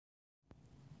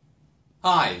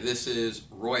Hi, this is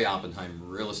Roy Oppenheim,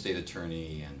 real estate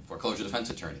attorney and foreclosure defense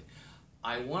attorney.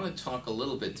 I want to talk a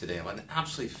little bit today about an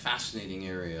absolutely fascinating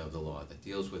area of the law that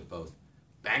deals with both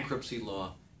bankruptcy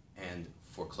law and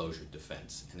foreclosure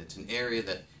defense. And it's an area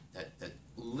that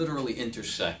literally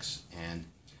intersects, and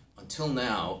until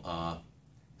now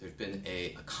there's been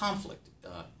a conflict,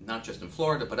 not just in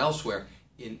Florida but elsewhere,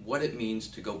 in what it means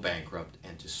to go bankrupt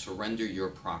and to surrender your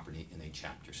property in a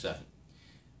Chapter 7.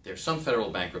 There are some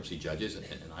federal bankruptcy judges, and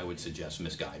I would suggest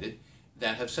misguided,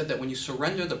 that have said that when you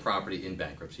surrender the property in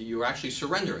bankruptcy, you're actually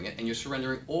surrendering it, and you're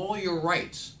surrendering all your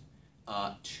rights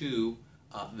to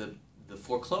the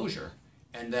foreclosure,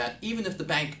 and that even if the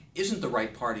bank isn't the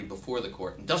right party before the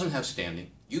court and doesn't have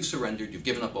standing, you've surrendered, you've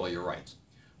given up all your rights.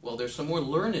 Well, there's some more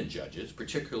learned judges,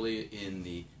 particularly in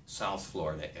the South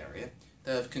Florida area,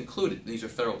 that have concluded, these are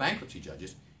federal bankruptcy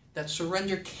judges, that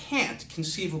surrender can't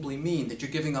conceivably mean that you're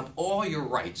giving up all your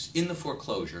rights in the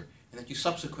foreclosure and that you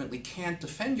subsequently can't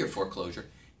defend your foreclosure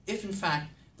if, in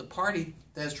fact, the party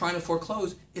that is trying to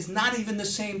foreclose is not even the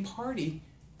same party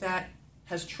that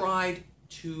has tried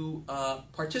to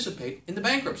participate in the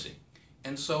bankruptcy.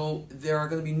 And so there are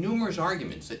going to be numerous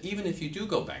arguments that even if you do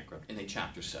go bankrupt in a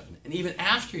Chapter 7, and even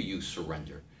after you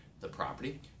surrender the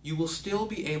property, you will still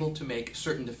be able to make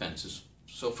certain defenses.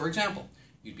 So, for example,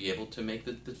 you'd be able to make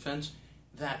the defense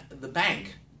that the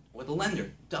bank or the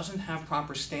lender doesn't have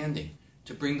proper standing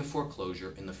to bring the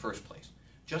foreclosure in the first place.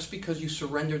 Just because you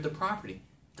surrendered the property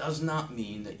does not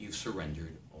mean that you've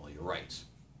surrendered all your rights.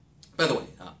 By the way,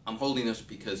 I'm holding this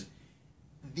because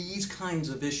these kinds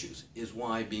of issues is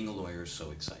why being a lawyer is so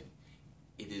exciting.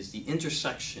 It is the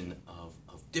intersection of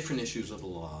different issues of the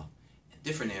law and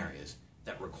different areas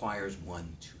that requires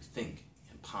one to think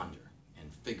and ponder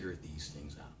and figure these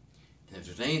things out. And if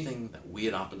there's anything that we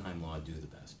at Oppenheim Law do the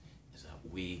best, is that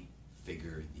we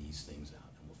figure these things out.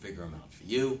 And we'll figure them out for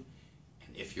you.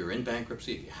 And if you're in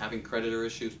bankruptcy, if you're having creditor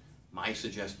issues, my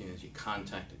suggestion is you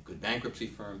contact a good bankruptcy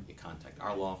firm, you contact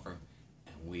our law firm,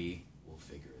 and we will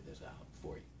figure this out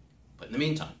for you. But in the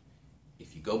meantime,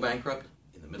 if you go bankrupt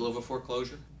in the middle of a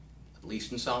foreclosure, at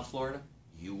least in South Florida,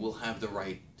 you will have the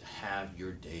right to have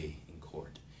your day in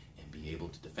court and be able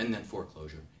to defend that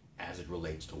foreclosure as it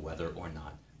relates to whether or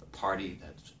not the party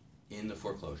that's in the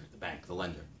foreclosure, the bank, the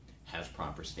lender, has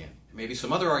proper standing. There may be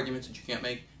some other arguments that you can't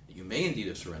make that you may indeed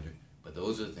have surrendered, but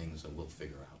those are the things that we'll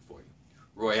figure out for you.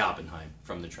 Roy Oppenheim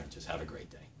from the trenches. Have a great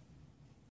day.